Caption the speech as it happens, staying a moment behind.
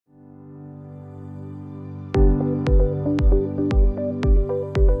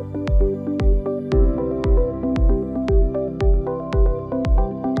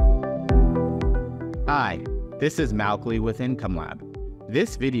This is Malkley with Income Lab.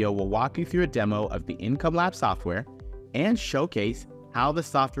 This video will walk you through a demo of the Income Lab software and showcase how the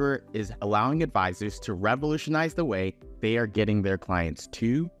software is allowing advisors to revolutionize the way they are getting their clients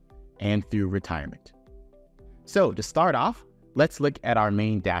to and through retirement. So to start off, let's look at our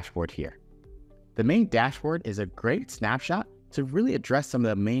main dashboard here. The main dashboard is a great snapshot to really address some of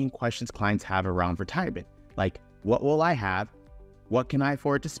the main questions clients have around retirement, like what will I have, what can I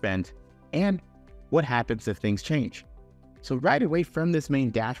afford to spend, and what happens if things change. So right away from this main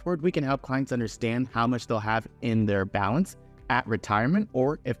dashboard, we can help clients understand how much they'll have in their balance at retirement,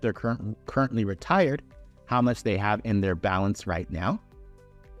 or if they're currently retired, how much they have in their balance right now.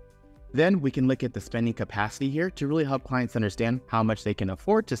 Then we can look at the spending capacity here to really help clients understand how much they can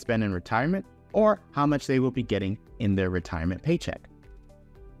afford to spend in retirement or how much they will be getting in their retirement paycheck.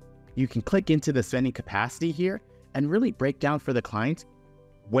 You can click into the spending capacity here and really break down for the client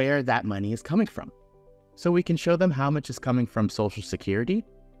where that money is coming from. So we can show them how much is coming from Social Security,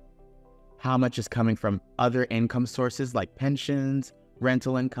 how much is coming from other income sources like pensions,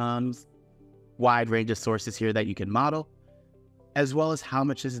 rental incomes, wide range of sources here that you can model, as well as how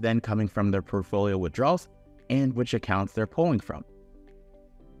much is then coming from their portfolio withdrawals and which accounts they're pulling from.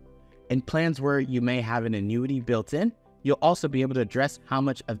 In plans where you may have an annuity built in, you'll also be able to address how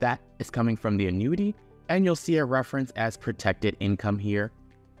much of that is coming from the annuity, and you'll see a reference as protected income here,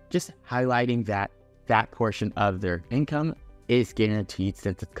 just highlighting that that portion of their income is guaranteed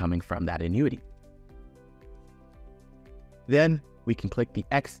since it's coming from that annuity. Then we can click the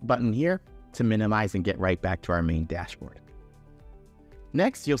X button here to minimize and get right back to our main dashboard.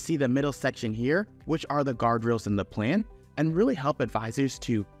 Next, you'll see the middle section here, which are the guardrails in the plan, and really help advisors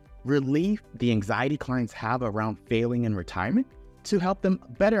to relieve the anxiety clients have around failing in retirement, to help them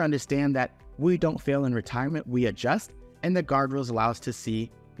better understand that we don't fail in retirement, we adjust, and the guardrails allow us to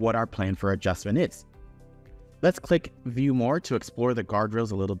see what our plan for adjustment is. Let's click View More to explore the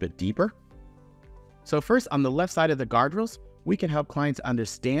guardrails a little bit deeper. So first, on the left side of the guardrails, we can help clients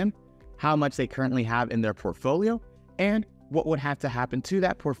understand how much they currently have in their portfolio and what would have to happen to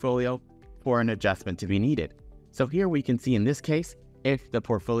that portfolio for an adjustment to be needed. So here we can see in this case, if the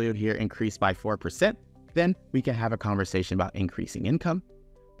portfolio here increased by 4%, then we can have a conversation about increasing income.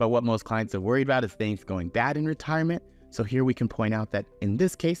 But what most clients are worried about is things going bad in retirement. So here we can point out that in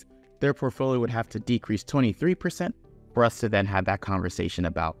this case, their portfolio would have to decrease 23% for us to then have that conversation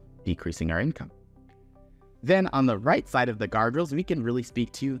about decreasing our income. Then on the right side of the guardrails, we can really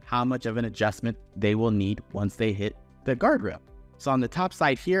speak to how much of an adjustment they will need once they hit the guardrail. So on the top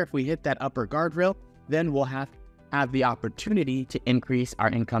side here, if we hit that upper guardrail, then we'll have the opportunity to increase our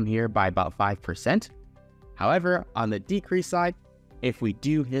income here by about 5%. However, on the decrease side, if we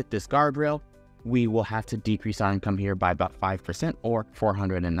do hit this guardrail, we will have to decrease our income here by about 5% or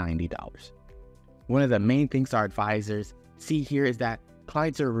 $490. One of the main things our advisors see here is that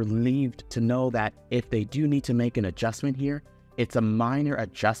clients are relieved to know that if they do need to make an adjustment here, it's a minor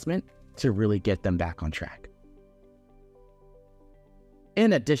adjustment to really get them back on track.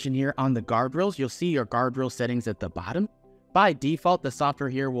 In addition here on the guardrails, you'll see your guardrail settings at the bottom. By default, the software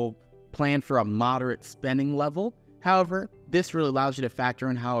here will plan for a moderate spending level. However, this really allows you to factor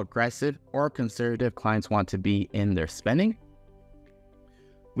in how aggressive or conservative clients want to be in their spending.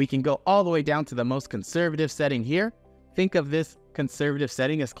 We can go all the way down to the most conservative setting here. Think of this conservative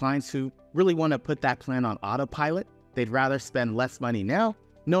setting as clients who really want to put that plan on autopilot. They'd rather spend less money now,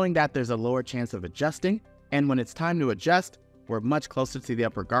 knowing that there's a lower chance of adjusting. And when it's time to adjust, we're much closer to the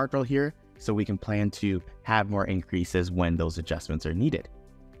upper guardrail here, so we can plan to have more increases when those adjustments are needed.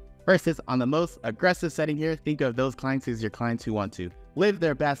 Versus on the most aggressive setting here, think of those clients as your clients who want to live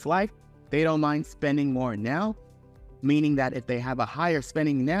their best life. They don't mind spending more now, meaning that if they have a higher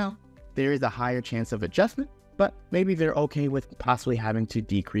spending now, there is a higher chance of adjustment, but maybe they're okay with possibly having to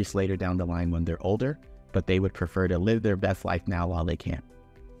decrease later down the line when they're older, but they would prefer to live their best life now while they can.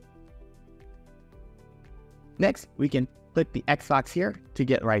 Next, we can click the X box here to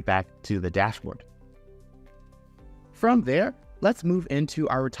get right back to the dashboard. From there, let's move into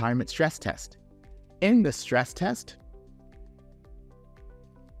our retirement stress test. In the stress test,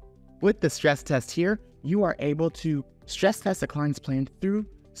 with the stress test here, you are able to stress test a client's plan through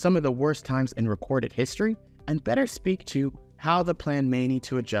some of the worst times in recorded history and better speak to how the plan may need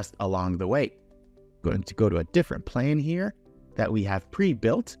to adjust along the way. Going to go to a different plan here that we have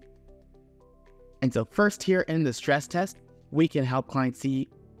pre-built. And so first here in the stress test, we can help clients see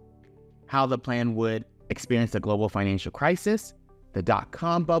how the plan would experience the global financial crisis, the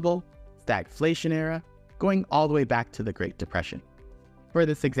dot-com bubble, stagflation era, going all the way back to the Great Depression. For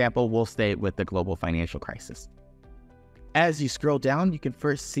this example, we'll stay with the global financial crisis. As you scroll down, you can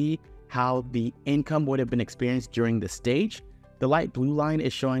first see how the income would have been experienced during the stage. The light blue line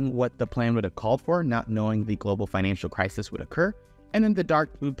is showing what the plan would have called for, not knowing the global financial crisis would occur. And then the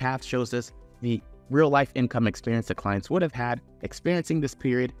dark blue path shows us the real life income experience the clients would have had experiencing this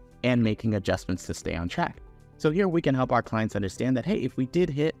period and making adjustments to stay on track. So here we can help our clients understand that, hey, if we did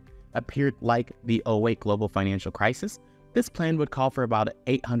hit a period like the '08 global financial crisis, this plan would call for about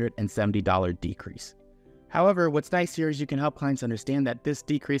an $870 decrease. However, what's nice here is you can help clients understand that this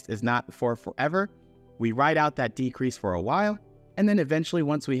decrease is not for forever. We ride out that decrease for a while, and then eventually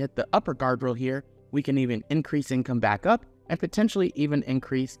once we hit the upper guardrail here, we can even increase income back up and potentially even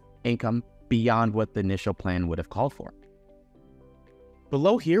increase income beyond what the initial plan would have called for.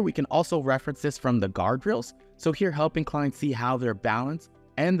 Below here, we can also reference this from the guardrails. So here, helping clients see how their balance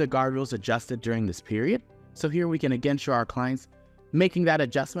and the guardrails adjusted during this period. So here we can again show our clients making that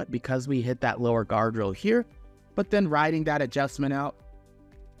adjustment because we hit that lower guardrail here, but then riding that adjustment out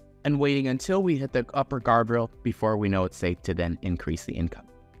and waiting until we hit the upper guardrail before we know it's safe to then increase the income.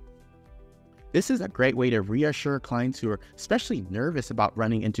 This is a great way to reassure clients who are especially nervous about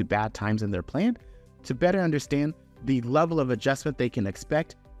running into bad times in their plan to better understand the level of adjustment they can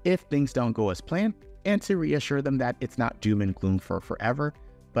expect if things don't go as planned, and to reassure them that it's not doom and gloom for forever,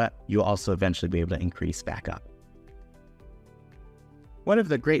 but you'll also eventually be able to increase back up. One of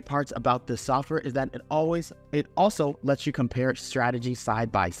the great parts about this software is that it also lets you compare strategies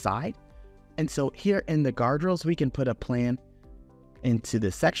side by side. And so here in the guardrails, we can put a plan into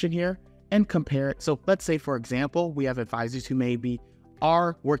this section here and compare it. So let's say, for example, we have advisors who maybe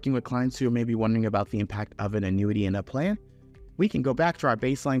are working with clients who are maybe wondering about the impact of an annuity in a plan. We can go back to our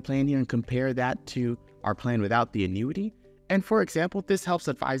baseline plan here and compare that to our plan without the annuity. And for example, this helps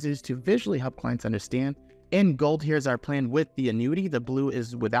advisors to visually help clients understand. In gold, here's our plan with the annuity. The blue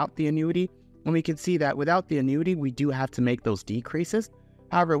is without the annuity. And we can see that without the annuity, we do have to make those decreases.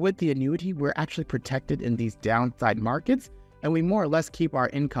 However, with the annuity, we're actually protected in these downside markets, and we more or less keep our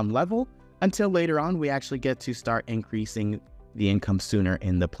income level until later on we actually get to start increasing the income sooner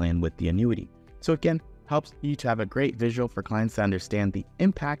in the plan with the annuity. So again, helps you to have a great visual for clients to understand the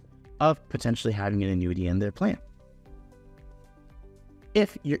impact of potentially having an annuity in their plan.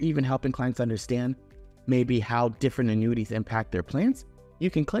 If you're even helping clients understand maybe how different annuities impact their plans, you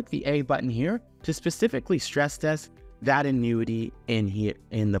can click the A button here to specifically stress test that annuity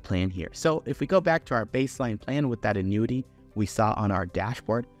in the plan here. So if we go back to our baseline plan with that annuity we saw on our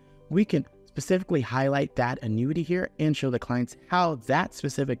dashboard, we can specifically highlight that annuity here and show the clients how that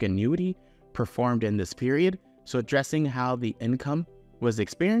specific annuity performed in this period. So addressing how the income was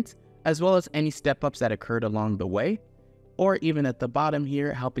experienced, as well as any step-ups that occurred along the way, or even at the bottom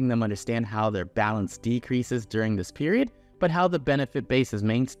here, helping them understand how their balance decreases during this period, but how the benefit base is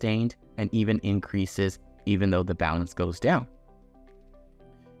maintained and even increases even though the balance goes down.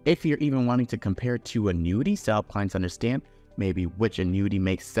 If you're even wanting to compare two annuities to help clients understand maybe which annuity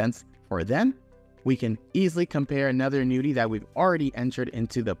makes sense for them, we can easily compare another annuity that we've already entered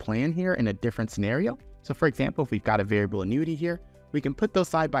into the plan here in a different scenario. So for example, if we've got a variable annuity here, we can put those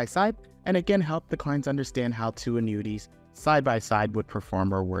side by side and again help the clients understand how two annuities side by side would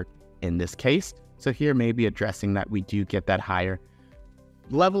perform or work in this case. So here maybe addressing that we do get that higher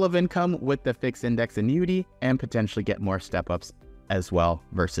level of income with the fixed index annuity and potentially get more step-ups as well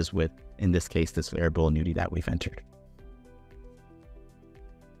versus with, in this case, this variable annuity that we've entered.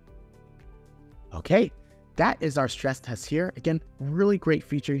 Okay, that is our stress test here. Again, really great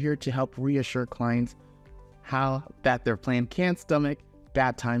feature here to help reassure clients how that their plan can stomach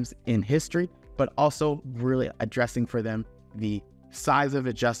bad times in history, but also really addressing for them the size of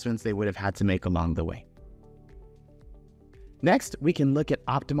adjustments they would have had to make along the way. Next, we can look at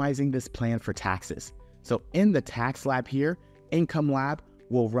optimizing this plan for taxes. So in the tax lab here, Income Lab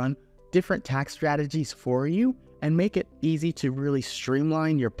will run different tax strategies for you and make it easy to really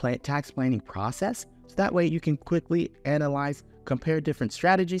streamline your tax planning process. So that way you can quickly analyze, compare different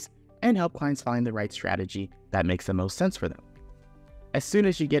strategies, and help clients find the right strategy that makes the most sense for them. As soon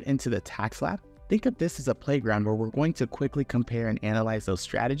as you get into the tax lab, think of this as a playground where we're going to quickly compare and analyze those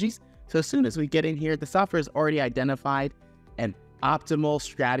strategies. So as soon as we get in here, the software has already identified an optimal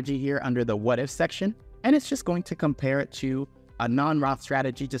strategy here under the what if section, and it's just going to compare it to a non-Roth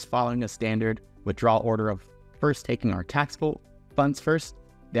strategy, just following a standard withdrawal order of first taking our taxable funds first,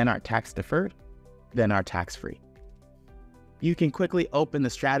 then our tax deferred, then our tax free. You can quickly open the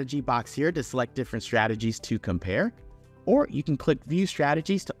strategy box here to select different strategies to compare, or you can click view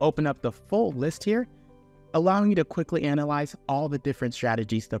strategies to open up the full list here, allowing you to quickly analyze all the different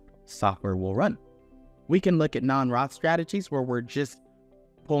strategies the software will run. We can look at non-Roth strategies where we're just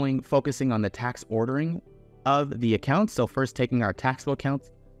focusing on the tax ordering of the accounts. So first taking our taxable accounts,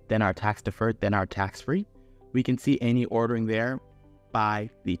 then our tax deferred, then our tax free. We can see any ordering there by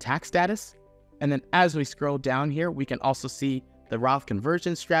the tax status. And then as we scroll down here, we can also see the Roth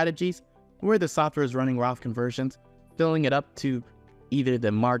conversion strategies, where the software is running Roth conversions, filling it up to either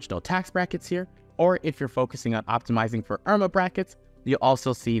the marginal tax brackets here, or if you're focusing on optimizing for IRMA brackets, you'll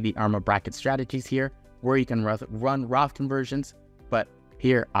also see the IRMA bracket strategies here, where you can run Roth conversions, but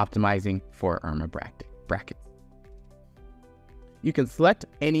here optimizing for IRMA brackets. You can select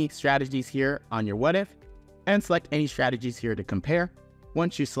any strategies here on your what if, and select any strategies here to compare.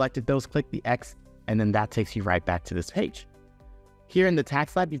 Once you selected those, click the X, and then that takes you right back to this page. Here in the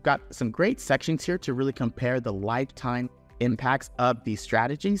Tax Lab, you've got some great sections here to really compare the lifetime impacts of these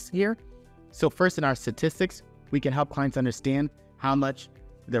strategies here. So first, in our statistics, we can help clients understand how much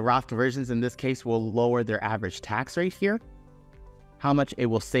the Roth conversions in this case will lower their average tax rate here, how much it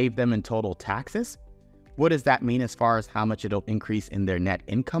will save them in total taxes. What does that mean as far as how much it'll increase in their net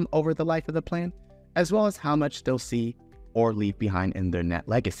income over the life of the plan, as well as how much they'll see or leave behind in their net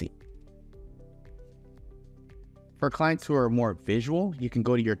legacy. For clients who are more visual, you can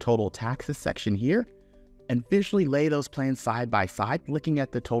go to your total taxes section here and visually lay those plans side by side, looking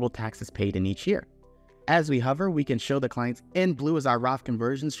at the total taxes paid in each year. As we hover, we can show the clients in blue is our Roth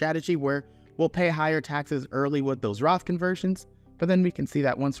conversion strategy, where we'll pay higher taxes early with those Roth conversions, but then we can see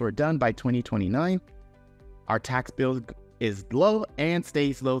that once we're done by 2029, our tax bill is low and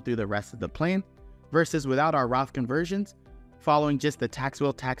stays low through the rest of the plan, versus without our Roth conversions, following just the tax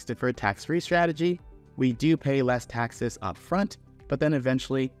will, tax deferred, tax free strategy, we do pay less taxes up front, but then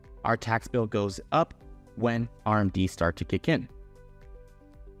eventually our tax bill goes up when RMDs start to kick in.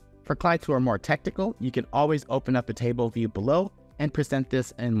 For clients who are more technical, you can always open up a table view below and present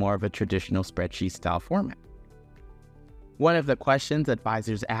this in more of a traditional spreadsheet style format. One of the questions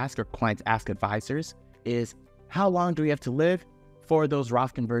advisors ask, or clients ask advisors, is how long do we have to live for those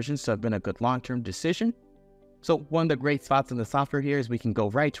Roth conversions to have been a good long-term decision? So one of the great spots in the software here is we can go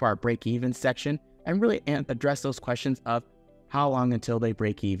right to our break-even section and really address those questions of how long until they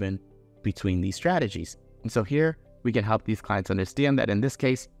break even between these strategies. And so here we can help these clients understand that in this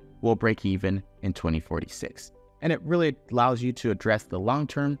case, we'll break even in 2046. And it really allows you to address the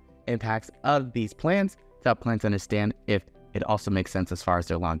long-term impacts of these plans to help clients understand if it also makes sense as far as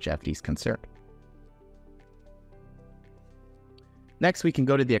their longevity is concerned. Next, we can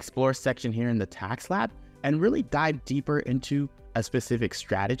go to the Explore section here in the Tax Lab and really dive deeper into a specific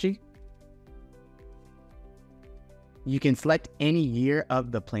strategy. You can select any year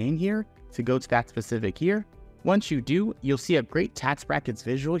of the plan here to go to that specific year. Once you do, you'll see a great tax brackets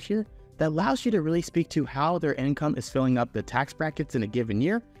visual here that allows you to really speak to how their income is filling up the tax brackets in a given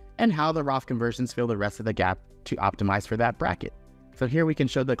year and how the Roth conversions fill the rest of the gap to optimize for that bracket. So here we can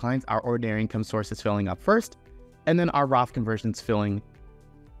show the clients our ordinary income source is filling up first, and then our Roth conversions filling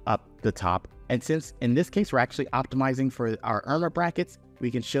up the top. And since in this case, we're actually optimizing for our IRMA brackets,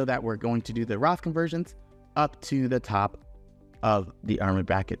 we can show that we're going to do the Roth conversions up to the top of the IRMA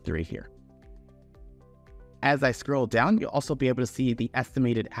bracket 3 here. As I scroll down, you'll also be able to see the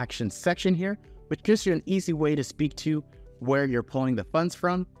estimated actions section here, which gives you an easy way to speak to where you're pulling the funds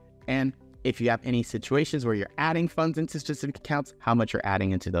from, and if you have any situations where you're adding funds into specific accounts, how much you're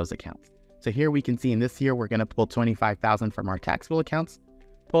adding into those accounts. So here we can see in this year, we're going to pull $25,000 from our taxable accounts,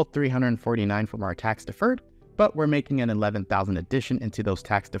 pull $349 from our tax deferred, but we're making an $11,000 addition into those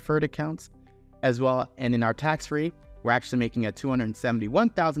tax deferred accounts as well. And in our tax free, we're actually making a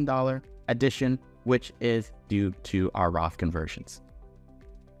 $271,000 addition, which is due to our Roth conversions.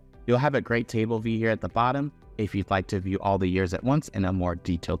 You'll have a great table view here at the bottom if you'd like to view all the years at once in a more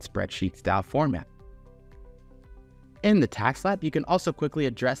detailed spreadsheet style format. In the Tax Lab, you can also quickly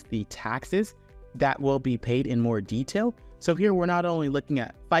address the taxes that will be paid in more detail. So here we're not only looking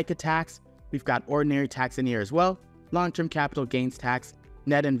at FICA tax, we've got ordinary tax in here as well, long-term capital gains tax,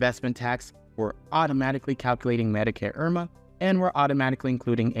 net investment tax, we're automatically calculating Medicare IRMA, and we're automatically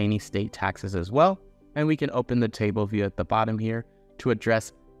including any state taxes as well. And we can open the table view at the bottom here to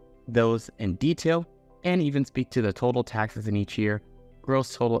address those in detail and even speak to the total taxes in each year,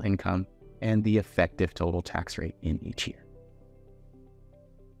 gross total income, and the effective total tax rate in each year.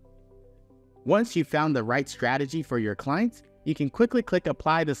 Once you've found the right strategy for your clients, you can quickly click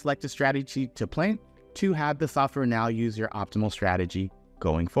Apply the selected strategy to plan to have the software now use your optimal strategy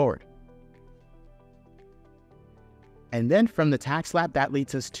going forward. And then from the Tax Lab, that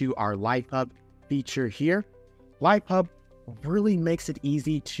leads us to our LifeHub feature here. LifeHub really makes it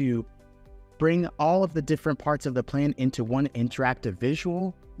easy to bring all of the different parts of the plan into one interactive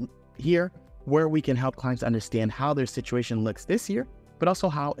visual here, where we can help clients understand how their situation looks this year, but also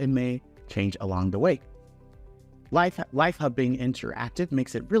how it may change along the way. LifeHub being interactive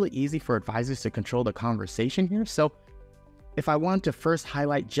makes it really easy for advisors to control the conversation here. So if I want to first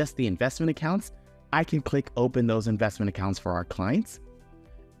highlight just the investment accounts, I can click open those investment accounts for our clients.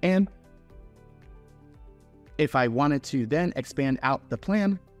 And if I wanted to then expand out the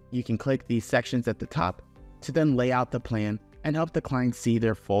plan, you can click these sections at the top to then lay out the plan and help the client see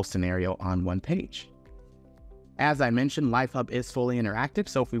their full scenario on one page. As I mentioned, LifeHub is fully interactive.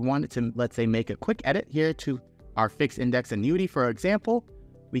 So if we wanted to, let's say, make a quick edit here to our fixed index annuity, for example,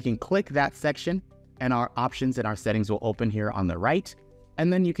 we can click that section and our options and our settings will open here on the right.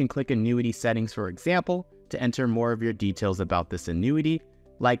 And then you can click annuity settings, for example, to enter more of your details about this annuity,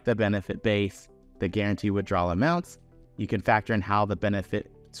 like the benefit base, the guaranteed withdrawal amounts. You can factor in how the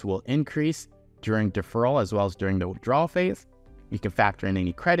benefits will increase during deferral as well as during the withdrawal phase. You can factor in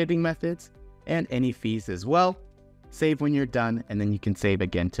any crediting methods and any fees as well. Save when you're done, and then you can save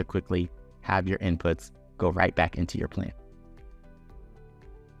again to quickly have your inputs go right back into your plan.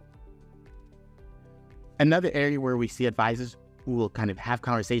 Another area where we see advisors who will kind of have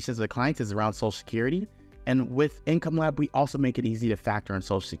conversations with clients is around Social Security. And with Income Lab, we also make it easy to factor in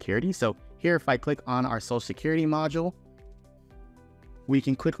Social Security. So here, if I click on our Social Security module, we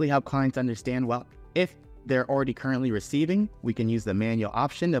can quickly help clients understand, well, if they're already currently receiving, we can use the manual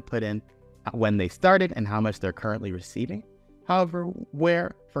option to put in when they started and how much they're currently receiving. However,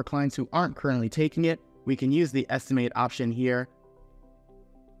 where for clients who aren't currently taking it, we can use the estimate option here.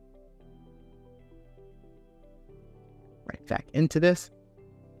 Right back into this.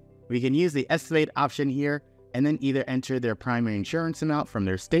 We can use the estimate option here and then either enter their primary insurance amount from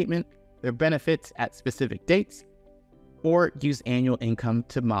their statement, their benefits at specific dates, or use annual income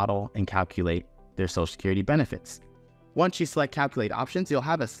to model and calculate their Social Security benefits. Once you select calculate options, you'll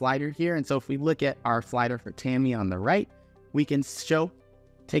have a slider here. And so if we look at our slider for Tammy on the right, we can show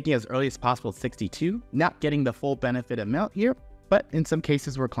taking as early as possible 62, not getting the full benefit amount here, but in some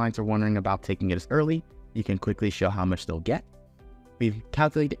cases where clients are wondering about taking it as early, you can quickly show how much they'll get. We've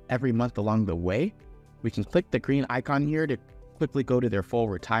calculated every month along the way. We can click the green icon here to quickly go to their full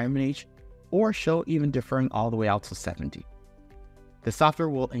retirement age, or show even deferring all the way out to 70. The software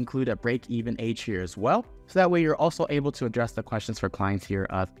will include a break-even age here as well, so that way you're also able to address the questions for clients here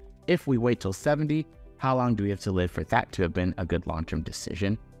of, if we wait till 70, how long do we have to live for that to have been a good long-term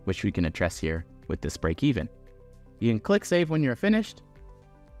decision, which we can address here with this break-even. You can click save when you're finished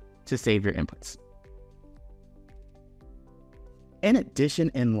to save your inputs. In addition,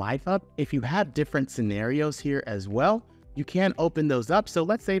 in LifeHub, if you have different scenarios here as well, you can open those up. So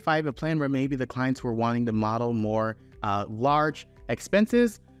let's say if I have a plan where maybe the clients were wanting to model more large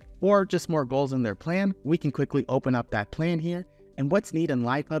expenses or just more goals in their plan, we can quickly open up that plan here. And what's neat in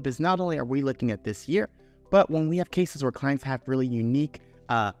LifeHub is not only are we looking at this year, but when we have cases where clients have really unique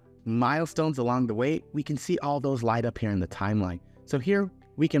milestones along the way, we can see all those light up here in the timeline. So here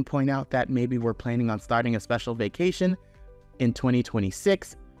we can point out that maybe we're planning on starting a special vacation in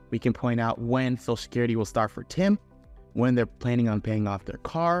 2026. We can point out when Social Security will start for Tim, when they're planning on paying off their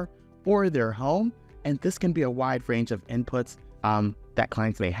car or their home. And this can be a wide range of inputs that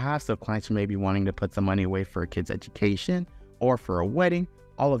clients may have. So if clients are maybe wanting to put some money away for a kid's education or for a wedding,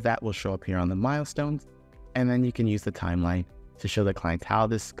 all of that will show up here on the milestones. And then you can use the timeline to show the clients how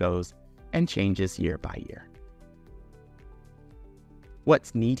this goes and changes year by year.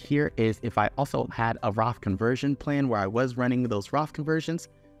 What's neat here is if I also had a Roth conversion plan where I was running those Roth conversions,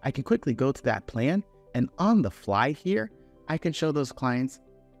 I can quickly go to that plan, and on the fly here, I can show those clients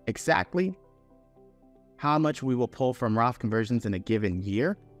exactly how much we will pull from Roth conversions in a given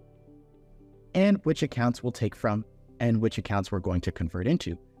year, and which accounts we'll take from and which accounts we're going to convert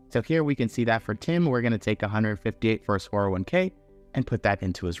into. So here we can see that for Tim, we're going to take 158 for his 401k and put that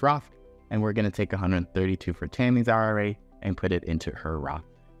into his Roth. And we're going to take 132 for Tammy's IRA and put it into her Roth.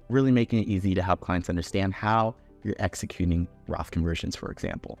 Really making it easy to help clients understand how you're executing Roth conversions, for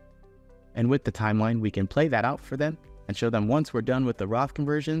example. And with the timeline, we can play that out for them and show them once we're done with the Roth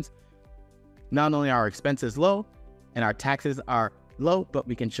conversions, not only are our expenses low and our taxes are low, but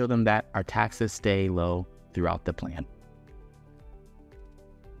we can show them that our taxes stay low throughout the plan.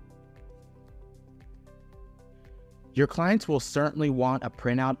 Your clients will certainly want a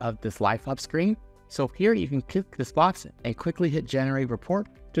printout of this LifeHub screen. So here you can click this box and quickly hit Generate Report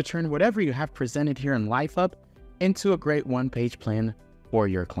to turn whatever you have presented here in LifeHub into a great one-page plan for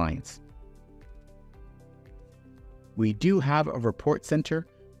your clients. We do have a report center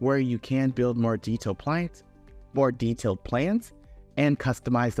where you can build more detailed plans, and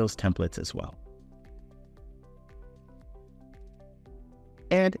customize those templates as well.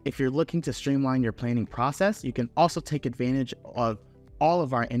 And if you're looking to streamline your planning process, you can also take advantage of all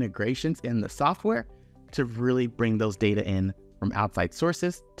of our integrations in the software to really bring those data in from outside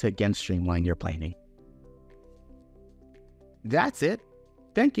sources to again streamline your planning. That's it.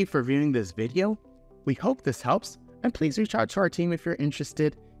 Thank you for viewing this video. We hope this helps, and please reach out to our team if you're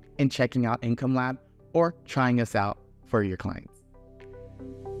interested in checking out Income Lab or trying us out for your clients.